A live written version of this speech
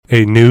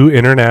A new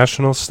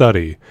international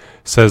study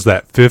says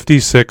that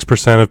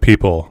 56% of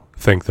people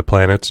think the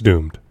planet's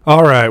doomed.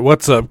 All right,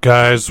 what's up,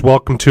 guys?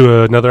 Welcome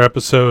to another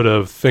episode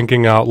of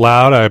Thinking Out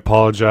Loud. I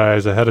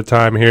apologize ahead of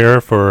time here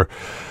for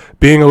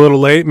being a little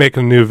late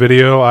making a new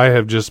video.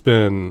 I've just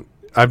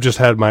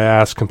had my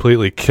ass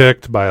completely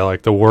kicked by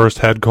like the worst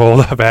head cold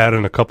I've had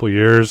in a couple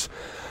years.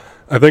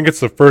 I think it's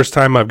the first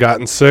time I've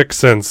gotten sick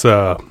since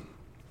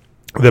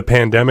the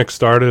pandemic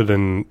started,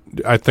 and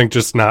I think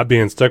just not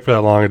being sick for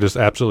that long, it just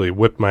absolutely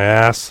whipped my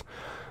ass.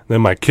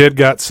 Then my kid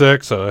got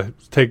sick, so I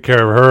take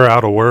care of her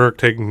out of work,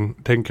 taking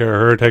care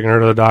of her, taking her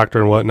to the doctor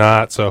and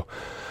whatnot. So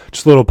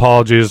just little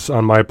apologies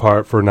on my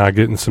part for not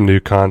getting some new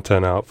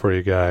content out for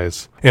you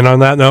guys. And on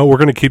that note, we're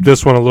going to keep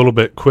this one a little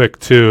bit quick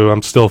too.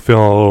 I'm still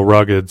feeling a little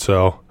rugged,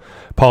 so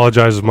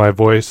apologize if my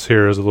voice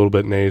here is a little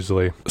bit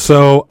nasally.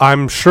 So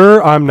I'm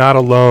sure I'm not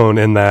alone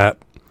in that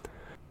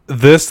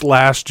this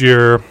last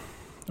year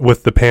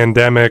with the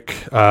pandemic,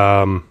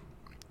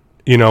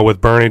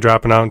 with Bernie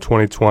dropping out in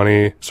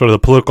 2020, sort of the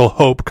political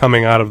hope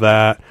coming out of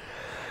that,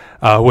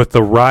 with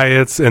the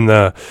riots and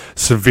the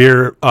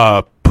severe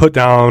put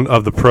down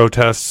of the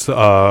protests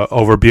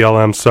over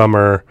BLM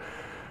summer,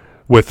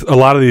 with a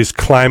lot of these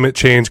climate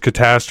change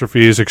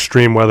catastrophes,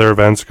 extreme weather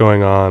events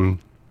going on,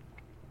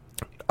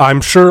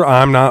 I'm sure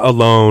I'm not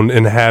alone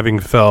in having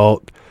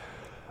felt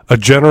a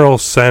general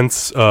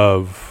sense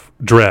of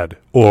dread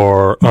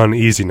or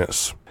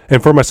uneasiness.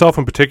 And for myself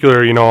in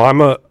particular,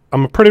 I'm a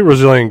pretty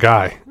resilient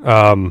guy.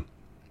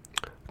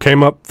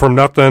 Came up from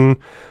nothing,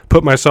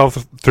 put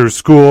myself through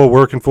school,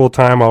 working full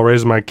time while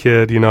raising my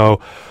kid.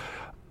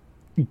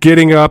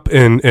 Getting up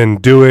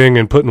and doing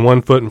and putting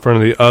one foot in front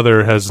of the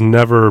other has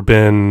never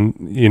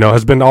been,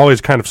 has been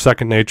always kind of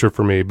second nature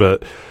for me.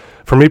 But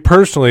for me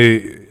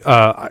personally,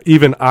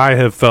 even I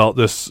have felt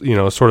this,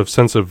 sort of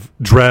sense of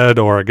dread,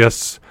 or I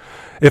guess,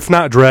 if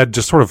not dread,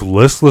 just sort of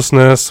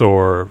listlessness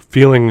or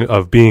feeling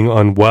of being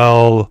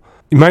unwell.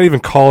 You might even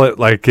call it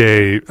like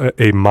a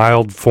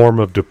mild form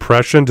of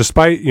depression,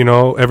 despite,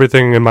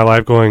 everything in my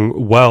life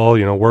going well.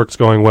 Work's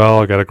going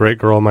well. I got a great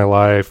girl in my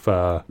life.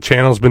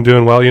 Channel's been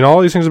doing well. All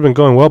these things have been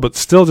going well, but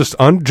still just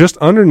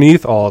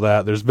underneath all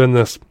that, there's been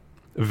this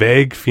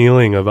vague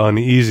feeling of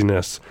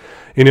uneasiness.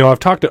 I've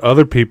talked to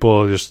other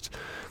people, just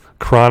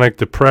chronic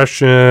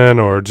depression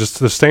or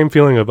just the same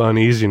feeling of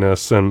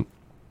uneasiness, and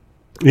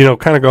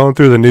kind of going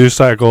through the news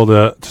cycle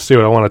to see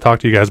what I want to talk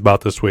to you guys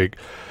about this week.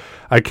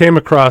 I came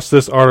across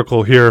this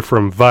article here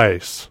from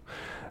Vice.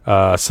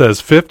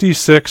 Says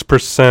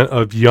 56%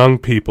 of young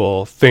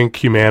people think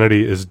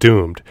humanity is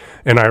doomed.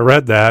 And I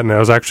read that, and I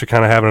was actually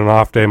kind of having an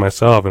off day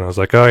myself, and I was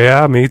like, oh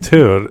yeah, me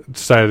too. I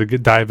decided to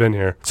dive in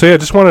here. So yeah,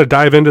 just want to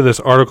dive into this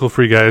article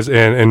for you guys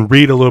and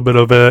read a little bit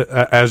of it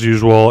as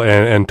usual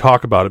and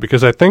talk about it,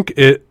 because I think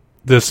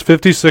this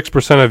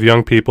 56% of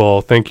young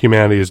people think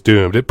humanity is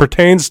doomed. It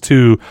pertains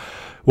to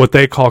what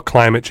they call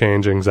climate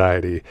change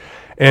anxiety.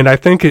 And I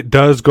think it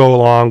does go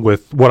along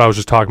with what I was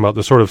just talking about,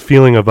 the sort of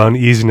feeling of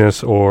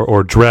uneasiness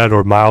or dread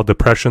or mild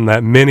depression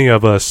that many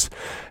of us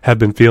have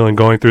been feeling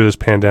going through this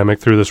pandemic,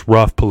 through this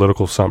rough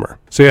political summer.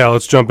 So yeah,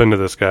 let's jump into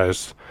this,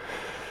 guys.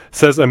 It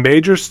says a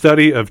major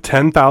study of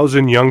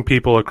 10,000 young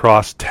people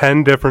across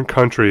 10 different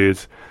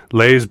countries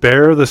lays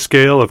bare the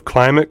scale of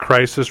climate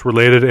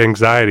crisis-related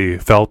anxiety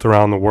felt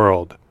around the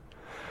world.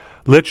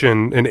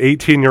 Lichen, an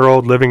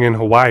 18-year-old living in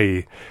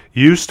Hawaii,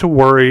 used to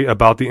worry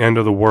about the end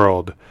of the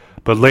world.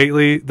 But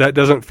lately, that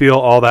doesn't feel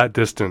all that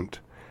distant.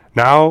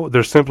 Now,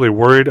 they're simply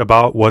worried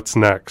about what's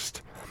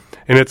next.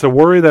 And it's a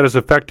worry that is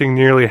affecting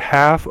nearly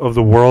half of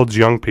the world's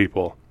young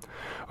people.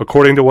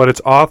 According to what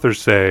its authors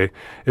say,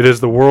 it is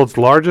the world's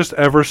largest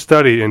ever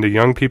study into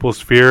young people's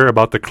fear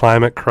about the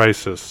climate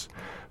crisis.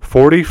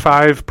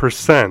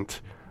 45%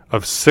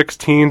 of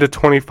 16 to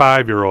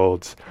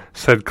 25-year-olds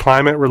said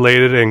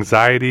climate-related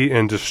anxiety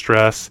and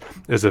distress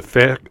is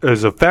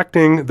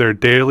affecting their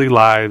daily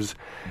lives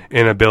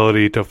and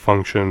ability to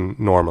function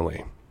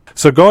normally.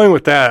 So going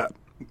with that,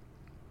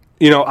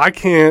 I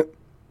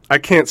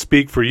can't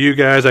speak for you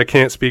guys. I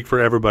can't speak for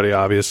everybody,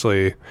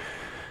 obviously.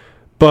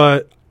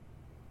 But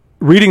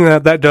reading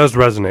that does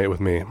resonate with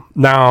me.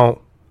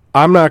 Now,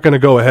 I'm not going to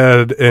go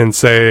ahead and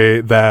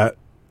say that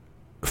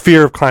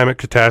fear of climate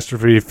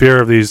catastrophe,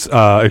 fear of these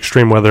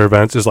extreme weather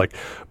events is like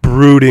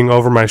brooding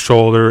over my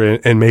shoulder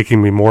and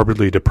making me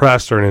morbidly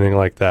depressed or anything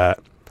like that.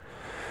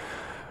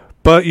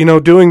 But,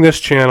 doing this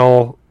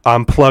channel,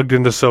 I'm plugged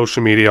into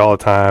social media all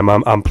the time.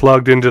 I'm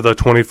plugged into the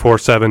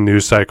 24/7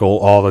 news cycle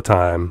all the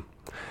time.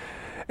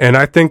 And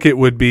I think it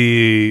would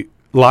be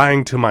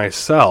lying to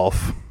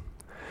myself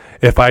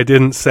if I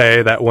didn't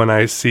say that when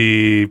I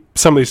see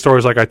some of these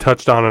stories like I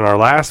touched on in our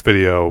last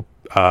video,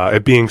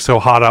 it being so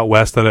hot out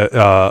west that it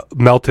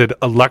melted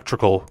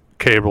electrical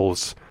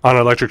cables on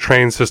an electric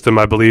train system,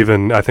 I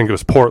think it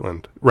was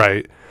Portland,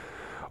 right?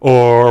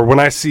 Or when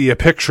I see a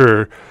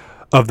picture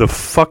of the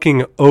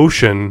fucking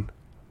ocean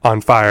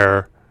on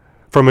fire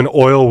from an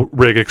oil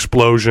rig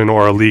explosion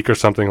or a leak or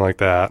something like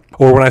that.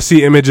 Or when I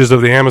see images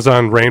of the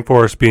Amazon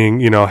rainforest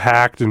being,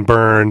 hacked and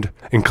burned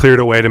and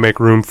cleared away to make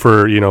room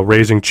for,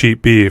 raising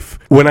cheap beef.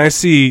 When I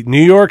see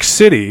New York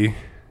City,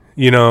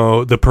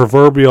 the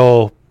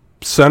proverbial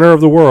center of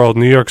the world,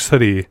 New York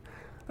City,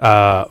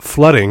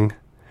 flooding,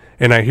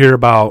 and I hear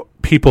about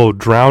people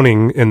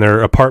drowning in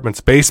their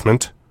apartment's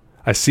basement,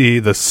 I see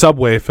the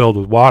subway filled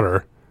with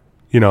water,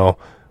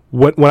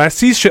 when I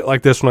see shit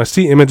like this, when I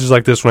see images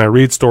like this, when I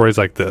read stories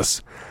like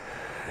this,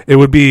 it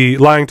would be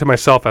lying to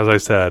myself, as I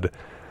said,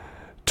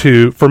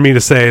 for me to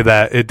say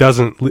that it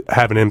doesn't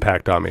have an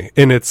impact on me.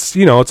 And it's,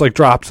 it's like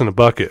drops in a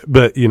bucket,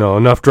 but,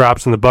 enough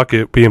drops in the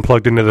bucket being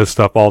plugged into this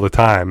stuff all the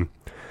time,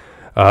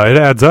 it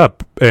adds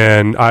up.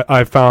 And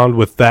I found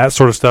with that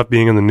sort of stuff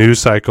being in the news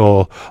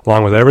cycle,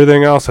 along with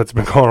everything else that's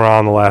been going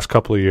on the last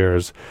couple of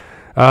years,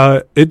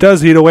 it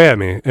does eat away at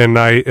me, and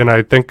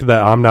I think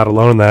that I'm not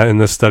alone in that, and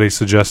this study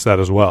suggests that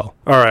as well.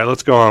 All right,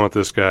 let's go on with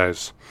this,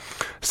 guys.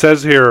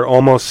 Says here,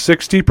 almost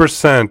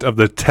 60% of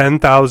the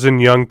 10,000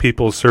 young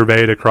people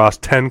surveyed across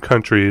 10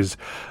 countries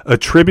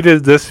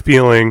attributed this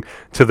feeling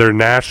to their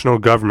national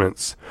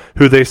governments,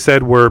 who they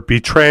said were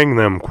betraying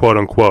them, quote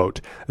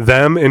unquote,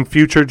 them and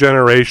future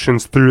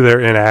generations through their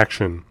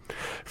inaction.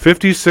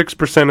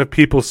 56% of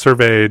people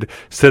surveyed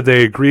said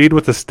they agreed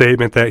with the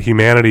statement that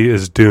humanity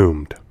is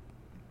doomed.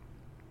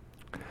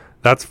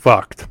 That's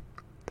fucked.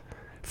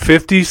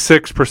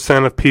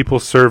 56% of people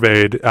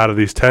surveyed out of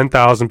these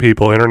 10,000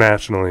 people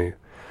internationally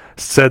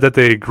said that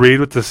they agreed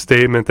with the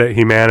statement that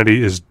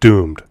humanity is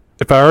doomed.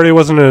 If I already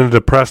wasn't in a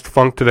depressed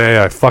funk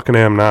today, I fucking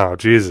am now.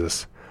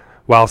 Jesus.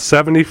 While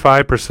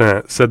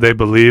 75% said they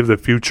believed the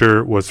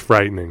future was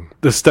frightening.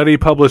 The study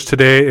published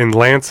today in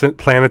Lancet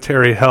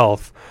Planetary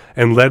Health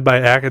and led by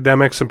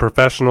academics and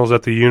professionals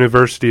at the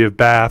University of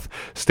Bath,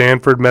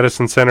 Stanford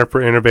Medicine Center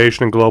for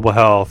Innovation and Global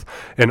Health,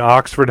 and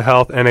Oxford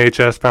Health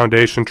NHS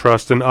Foundation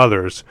Trust and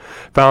others,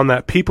 found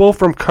that people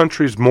from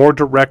countries more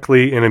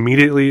directly and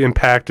immediately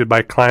impacted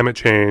by climate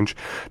change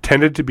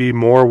tended to be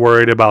more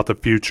worried about the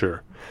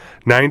future.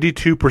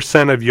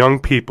 92% of young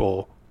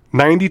people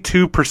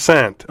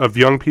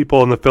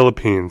in the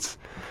Philippines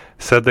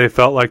said they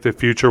felt like the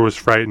future was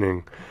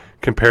frightening,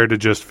 compared to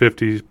just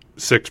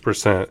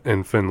 56%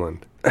 in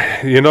Finland.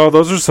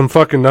 Those are some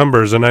fucking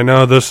numbers, and I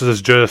know this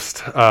is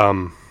just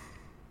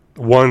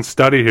one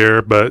study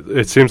here, but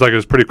it seems like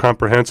it's pretty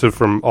comprehensive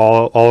from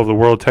all over the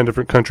world, 10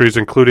 different countries,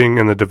 including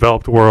in the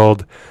developed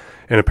world,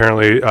 and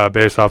apparently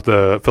based off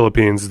the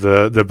Philippines,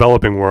 the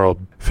developing world.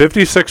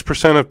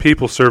 56% of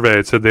people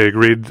surveyed said they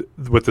agreed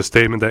with the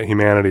statement that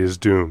humanity is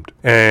doomed.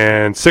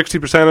 And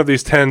 60% of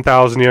these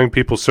 10,000 young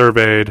people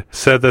surveyed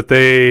said that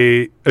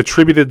they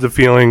attributed the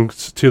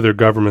feelings to their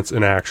government's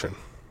inaction.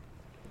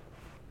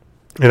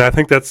 And I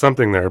think that's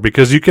something there,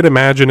 because you could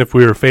imagine if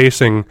we were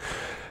facing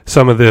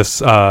some of this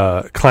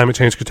climate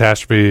change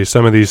catastrophe,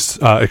 some of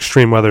these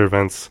extreme weather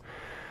events,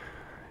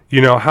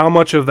 how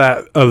much of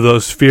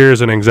those fears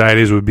and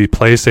anxieties would be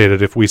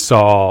placated if we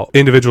saw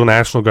individual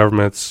national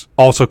governments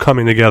also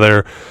coming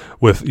together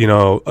with,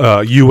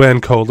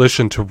 UN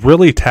coalition to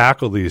really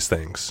tackle these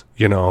things,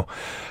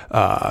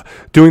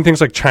 doing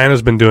things like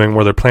China's been doing,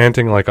 where they're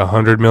planting like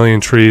 100 million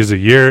trees a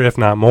year, if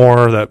not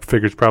more. That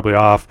figure's probably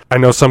off. I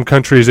know some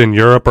countries in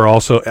Europe are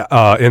also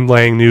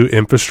inlaying new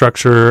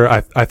infrastructure.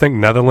 I think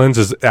Netherlands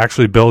is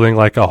actually building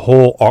like a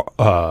whole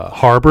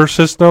harbor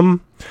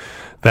system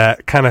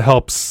that kind of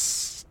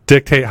helps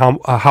dictate how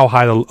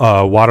high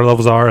the water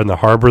levels are in the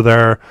harbor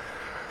there.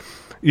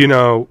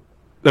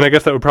 And I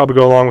guess that would probably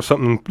go along with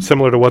something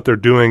similar to what they're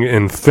doing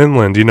in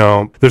Finland.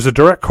 There's a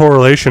direct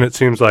correlation, it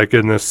seems like,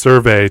 in this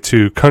survey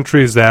to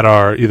countries that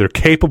are either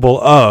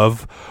capable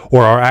of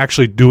or are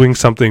actually doing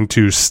something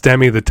to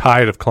stem the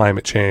tide of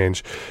climate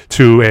change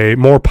to a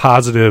more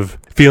positive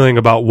feeling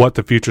about what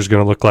the future is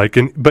going to look like.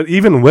 But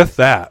even with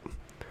that,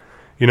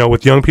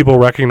 with young people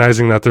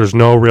recognizing that there's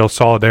no real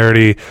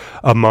solidarity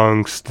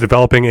amongst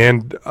developing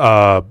and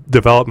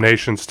developed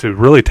nations to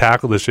really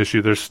tackle this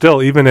issue, there's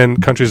still, even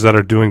in countries that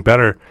are doing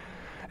better,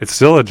 it's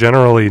still a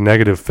generally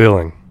negative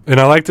feeling. And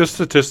I like this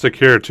statistic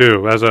here,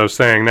 too. As I was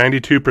saying,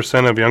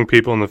 92% of young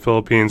people in the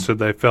Philippines said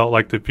they felt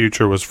like the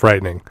future was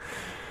frightening.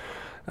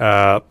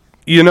 When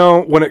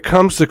it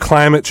comes to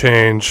climate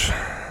change,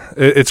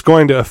 it's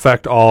going to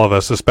affect all of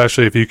us,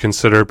 especially if you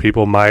consider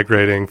people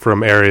migrating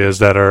from areas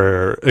that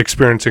are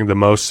experiencing the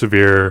most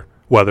severe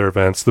weather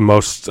events, the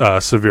most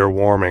severe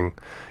warming.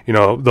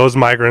 Those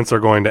migrants are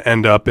going to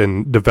end up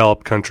in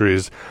developed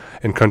countries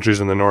and countries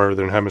in the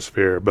northern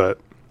hemisphere. But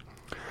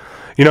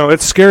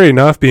it's scary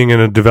enough being in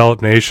a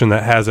developed nation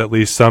that has at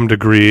least some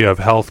degree of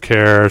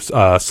healthcare,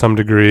 some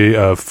degree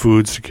of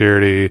food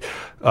security,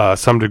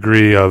 some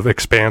degree of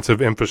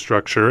expansive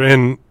infrastructure.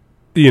 And,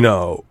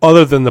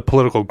 other than the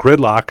political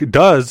gridlock, it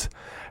does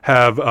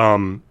have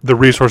the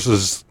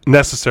resources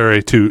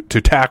necessary to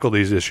tackle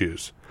these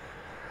issues.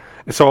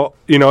 So,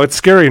 it's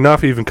scary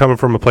enough even coming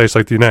from a place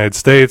like the United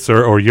States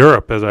or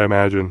Europe, as I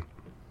imagine.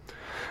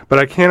 But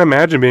I can't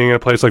imagine being in a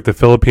place like the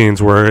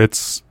Philippines where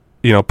it's,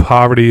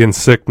 poverty and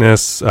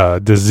sickness,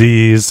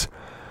 disease,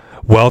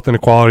 wealth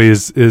inequality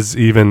is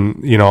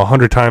even,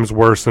 100 times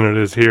worse than it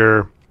is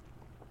here.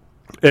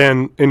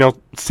 And,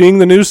 seeing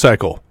the news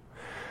cycle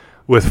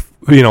with,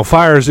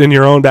 fires in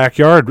your own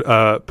backyard,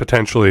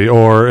 potentially,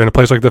 or in a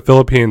place like the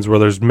Philippines where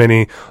there's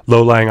many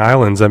low-lying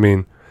islands. I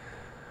mean,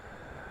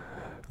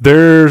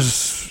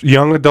 there's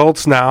young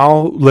adults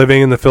now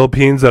living in the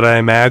Philippines that I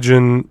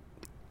imagine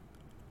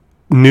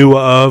knew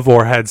of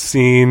or had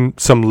seen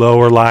some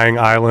lower-lying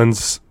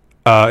islands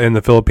in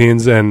the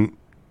Philippines, and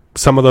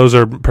some of those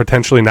are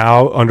potentially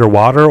now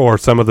underwater, or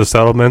some of the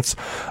settlements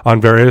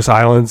on various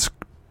islands,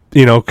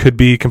 could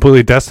be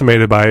completely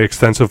decimated by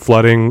extensive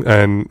flooding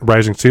and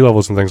rising sea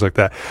levels and things like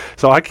that.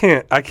 So I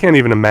can't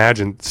even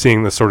imagine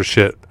seeing this sort of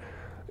shit,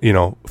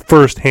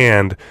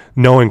 firsthand,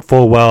 knowing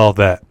full well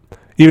that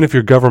even if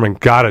your government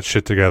got its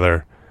shit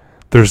together,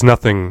 there's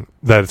nothing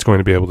that it's going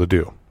to be able to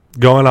do.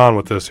 Going on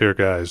with this here,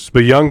 guys.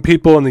 But young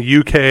people in the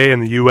UK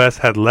and the US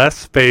had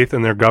less faith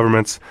in their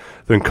governments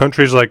than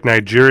countries like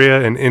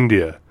Nigeria and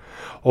India.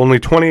 Only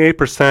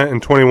 28%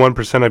 and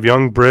 21% of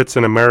young Brits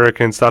and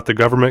Americans thought the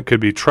government could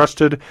be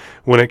trusted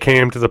when it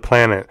came to the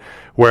planet,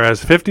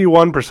 whereas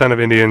 51% of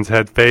Indians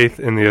had faith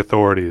in the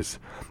authorities.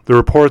 The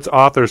report's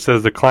author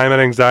says the climate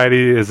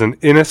anxiety is an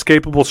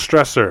inescapable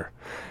stressor,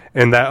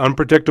 and that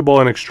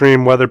unpredictable and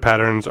extreme weather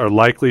patterns are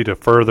likely to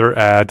further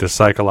add to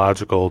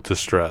psychological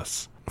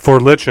distress. For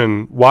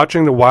Litchin,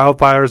 watching the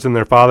wildfires in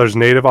their father's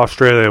native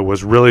Australia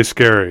was really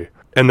scary,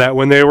 and that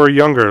when they were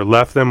younger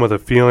left them with a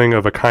feeling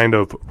of a kind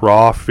of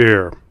raw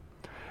fear.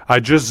 I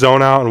just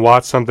zone out and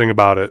watch something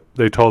about it,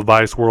 they told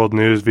Vice World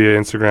News via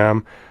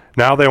Instagram.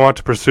 Now they want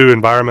to pursue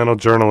environmental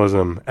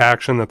journalism,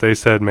 action that they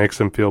said makes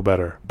them feel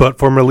better. But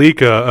for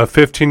Malika, a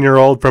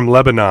 15-year-old from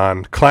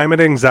Lebanon, climate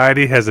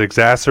anxiety has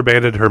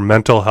exacerbated her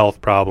mental health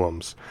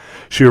problems.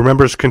 She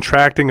remembers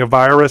contracting a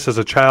virus as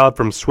a child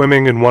from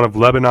swimming in one of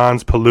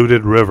Lebanon's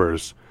polluted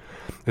rivers.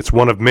 It's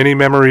one of many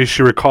memories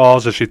she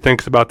recalls as she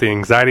thinks about the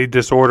anxiety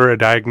disorder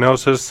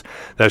diagnosis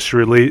that she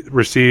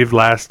received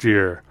last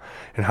year,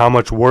 and how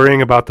much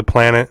worrying about the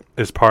planet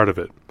is part of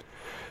it.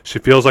 She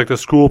feels like the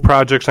school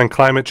projects on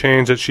climate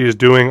change that she is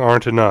doing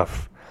aren't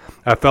enough.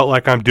 I felt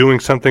like I'm doing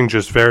something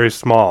just very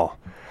small.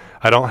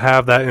 I don't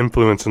have that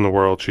influence in the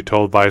world, she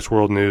told Vice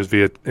World News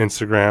via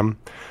Instagram.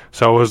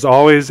 So I was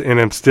always and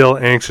am still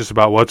anxious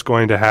about what's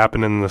going to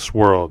happen in this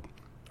world.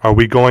 Are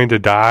we going to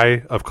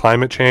die of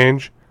climate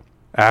change?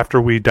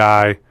 After we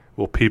die,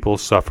 will people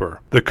suffer?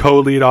 The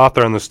co-lead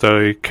author on the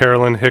study,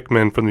 Carolyn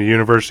Hickman from the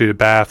University of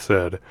Bath,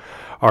 said,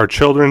 our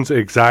children's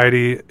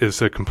anxiety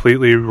is a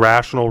completely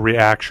rational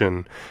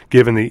reaction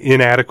given the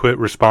inadequate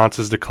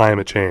responses to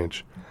climate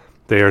change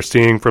they are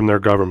seeing from their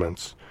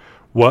governments.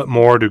 What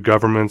more do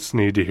governments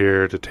need to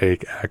hear to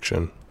take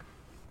action?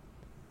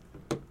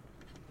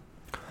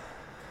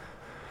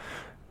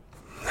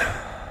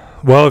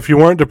 Well, if you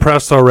weren't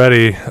depressed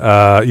already,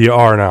 you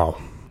are now.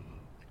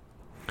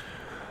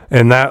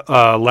 And that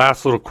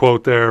last little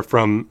quote there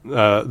from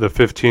the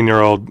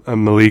 15-year-old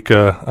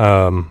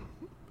Malika,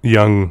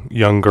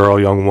 young girl,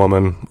 young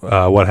woman,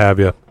 what have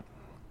you.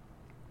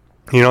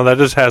 That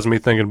just has me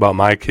thinking about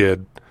my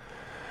kid.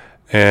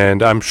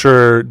 And I'm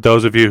sure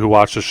those of you who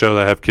watch the show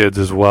that have kids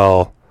as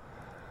well,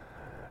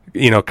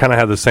 kind of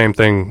have the same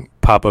thing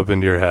pop up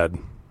into your head.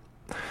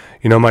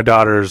 My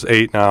daughter's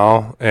 8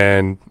 now,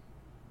 and,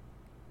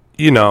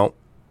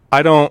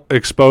 I don't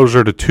expose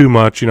her to too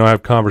much. I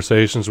have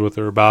conversations with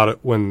her about it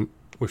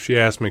if she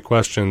asks me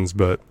questions,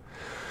 but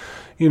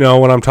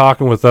when I'm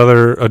talking with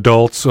other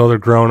adults, other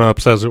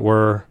grown-ups, as it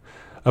were,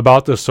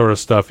 about this sort of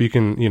stuff, you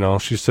can,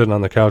 she's sitting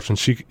on the couch and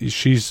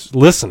she's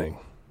listening,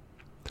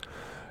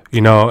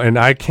 and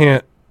I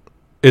can't,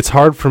 it's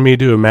hard for me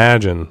to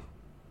imagine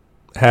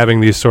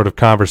having these sort of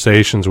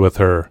conversations with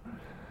her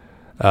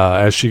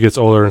as she gets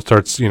older and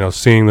starts,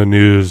 seeing the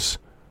news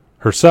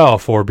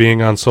herself or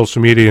being on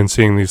social media and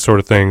seeing these sort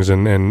of things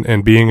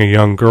and being a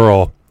young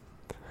girl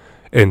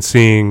and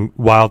seeing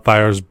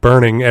wildfires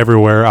burning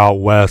everywhere out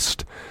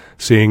west,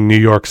 seeing New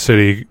York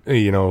City,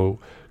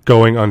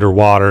 going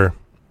underwater,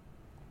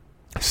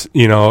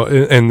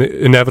 and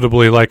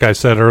inevitably, like I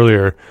said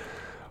earlier,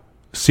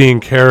 seeing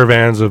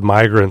caravans of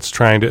migrants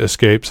trying to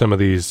escape some of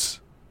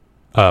these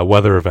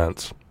weather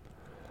events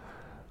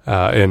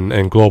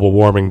and global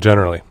warming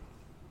generally.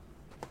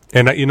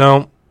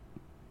 And,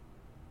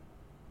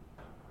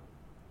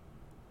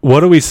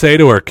 what do we say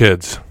to our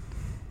kids?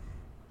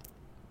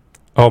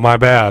 Oh, my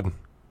bad.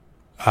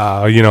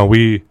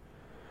 We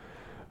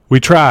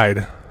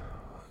tried,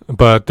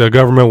 but the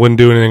government wouldn't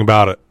do anything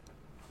about it.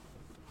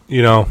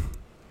 Yeah,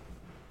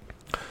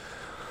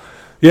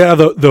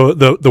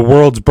 the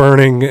world's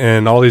burning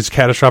and all these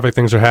catastrophic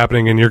things are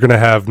happening, and you're going to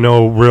have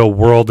no real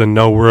world and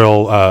no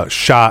real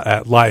shot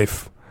at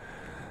life.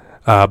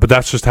 But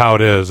that's just how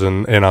it is,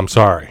 and I'm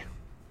sorry.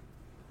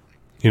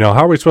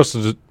 How are we supposed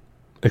to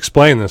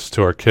explain this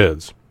to our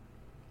kids?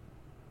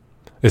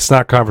 It's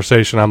not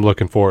conversation I'm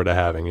looking forward to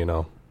having,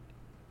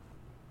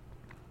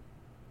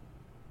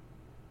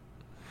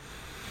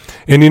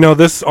 And,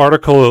 this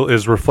article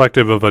is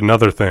reflective of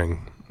another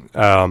thing.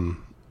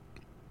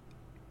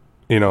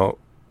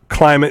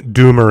 climate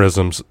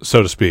doomerism,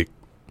 so to speak.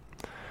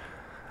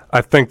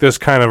 I think this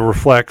kind of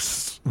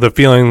reflects the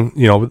feeling,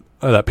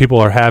 that people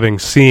are having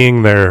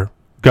seeing their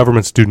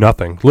governments do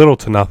nothing, little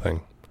to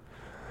nothing,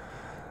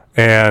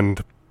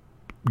 and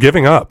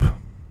giving up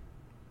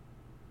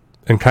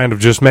and kind of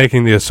just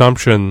making the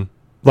assumption,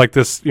 like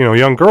this,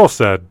 young girl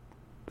said,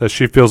 that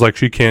she feels like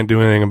she can't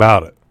do anything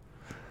about it.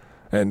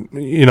 And,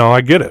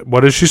 I get it.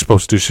 What is she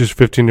supposed to do? She's a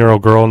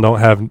 15-year-old girl and don't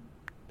have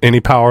any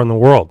power in the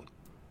world.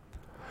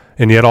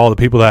 And yet all the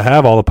people that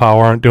have all the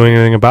power aren't doing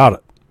anything about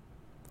it.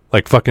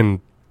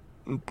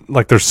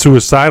 Like they're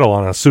suicidal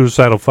on a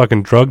suicidal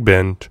fucking drug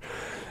binge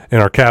in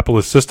our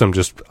capitalist system,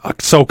 just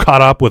so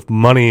caught up with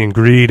money and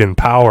greed and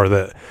power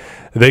that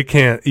they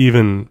can't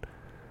even,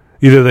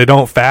 either they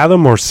don't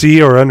fathom or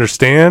see or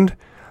understand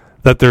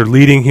that they're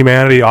leading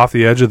humanity off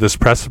the edge of this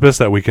precipice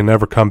that we can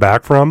never come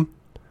back from,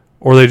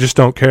 or they just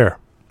don't care.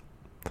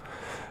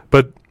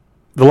 But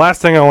the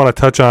last thing I want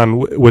to touch on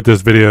with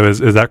this video is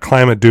that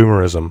climate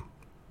doomerism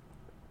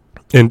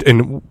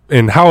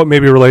and how it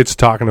maybe relates to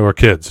talking to our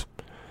kids.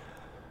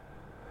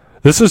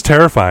 This is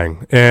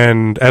terrifying,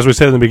 and as we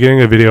said in the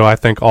beginning of the video, I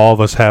think all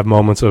of us have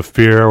moments of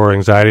fear or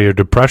anxiety or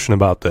depression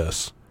about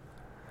this.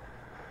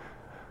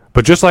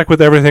 But just like with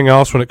everything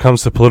else when it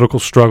comes to political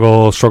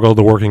struggle of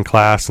the working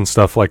class and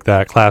stuff like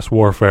that, class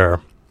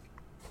warfare,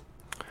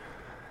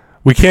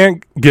 we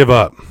can't give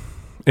up,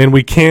 and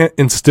we can't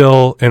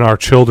instill in our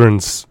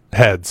children's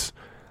heads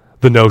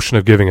the notion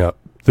of giving up,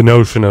 the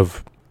notion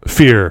of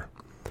fear,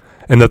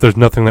 and that there's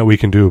nothing that we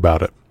can do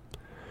about it.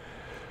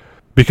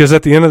 Because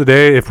at the end of the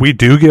day, if we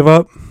do give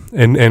up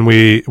and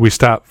we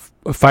stop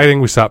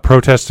fighting, we stop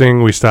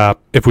protesting,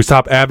 if we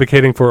stop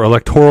advocating for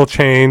electoral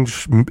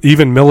change,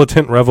 even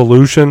militant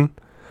revolution,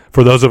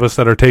 for those of us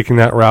that are taking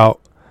that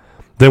route,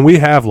 then we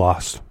have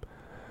lost.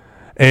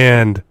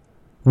 And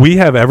we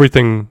have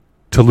everything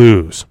to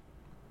lose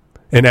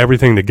and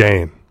everything to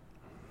gain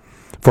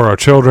for our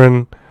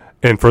children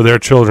and for their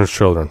children's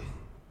children.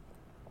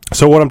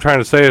 So what I'm trying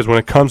to say is, when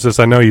it comes to this,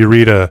 I know we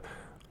read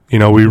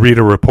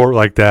a report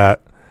like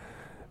that,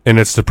 and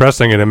it's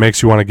depressing and it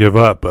makes you want to give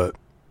up, but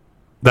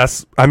at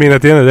the end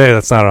of the day,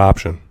 that's not an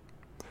option.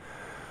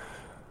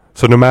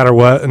 So no matter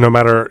what, no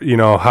matter,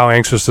 how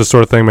anxious this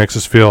sort of thing makes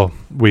us feel,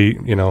 we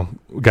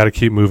got to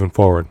keep moving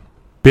forward.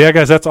 But yeah,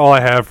 guys, that's all I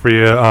have for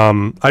you.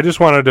 I just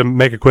wanted to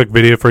make a quick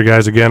video for you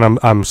guys. Again,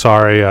 I'm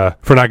sorry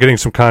for not getting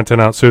some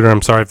content out sooner.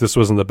 I'm sorry if this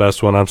wasn't the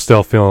best one. I'm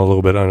still feeling a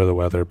little bit under the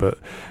weather. But,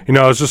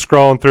 I was just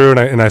scrolling through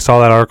and I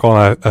saw that article,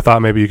 and I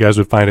thought maybe you guys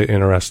would find it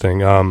interesting.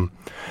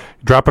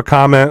 Drop a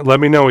comment. Let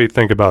me know what you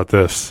think about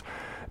this.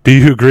 Do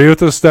you agree with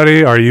this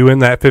study? Are you in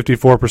that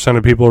 54%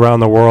 of people around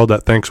the world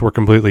that thinks we're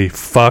completely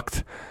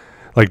fucked?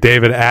 Like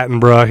David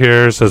Attenborough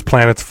here says,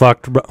 planet's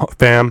fucked,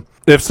 fam.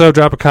 If so,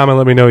 drop a comment.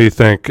 Let me know what you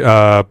think.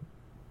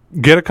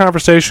 Get a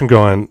conversation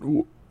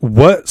going.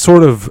 What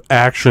sort of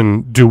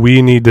action do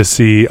we need to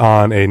see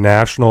on a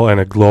national and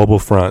a global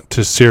front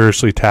to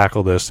seriously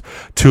tackle this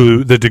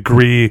to the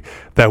degree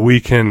that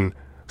we can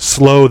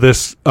slow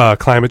this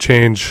climate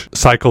change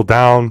cycle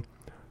down,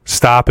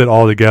 stop it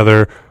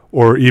altogether,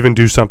 or even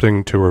do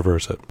something to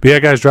reverse it? But yeah,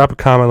 guys, drop a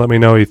comment. Let me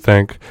know what you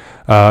think.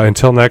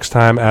 Until next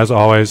time, as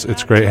always,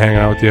 it's great hanging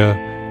out with you,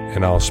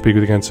 and I'll speak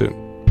with you again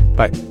soon.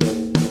 Bye.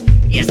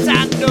 Yes,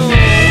 I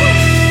know.